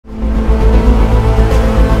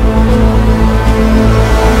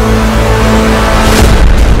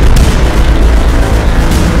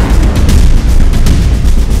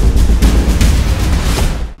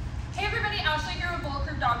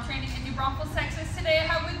Texas. Today I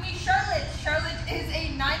have with me Charlotte. Charlotte is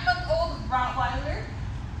a 9-month-old Rottweiler.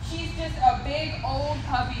 She's just a big old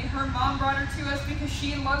puppy. Her mom brought her to us because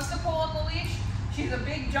she loves to pull on the leash. She's a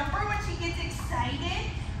big jumper when she gets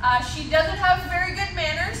excited. She doesn't have very good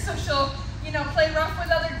manners, so she'll, play rough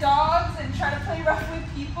with other dogs and try to play rough with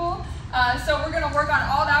people. So we're gonna work on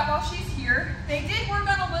all that while she's here. They did work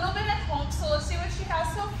on a little bit at home, so let's see what she has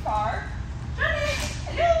so far. Charlotte,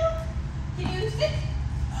 hello. Can you sit?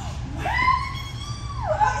 Wow!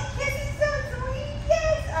 Oh, the kiss is so sweet.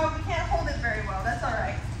 Yes. Oh, we can't hold it very well. That's all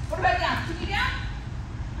right. What about down? Can you down?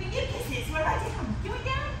 We give kisses. What about down? Can we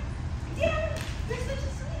down? Down. You're such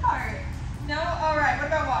a sweetheart. No? All right. What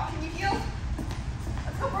about walk? Can you heel?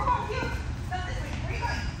 Let's go for a walk. Heel. Not this way. Where are you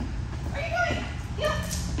going? Where are you going? Heel.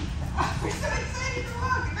 Oh, we're so excited to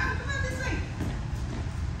walk. No, come on this way.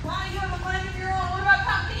 Come on, you have a mind of your own. What about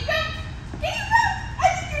come? Can you go? Can you go? I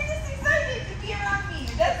think you're just excited to be around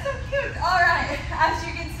me. That's so cute. All right. As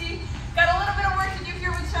you can see, got a little bit of work to do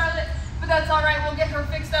here with Charlotte, but that's all right. We'll get her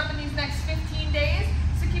fixed up in these next 15 days.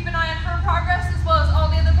 So keep an eye on her progress as well as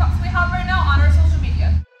all the other pups we have right now on our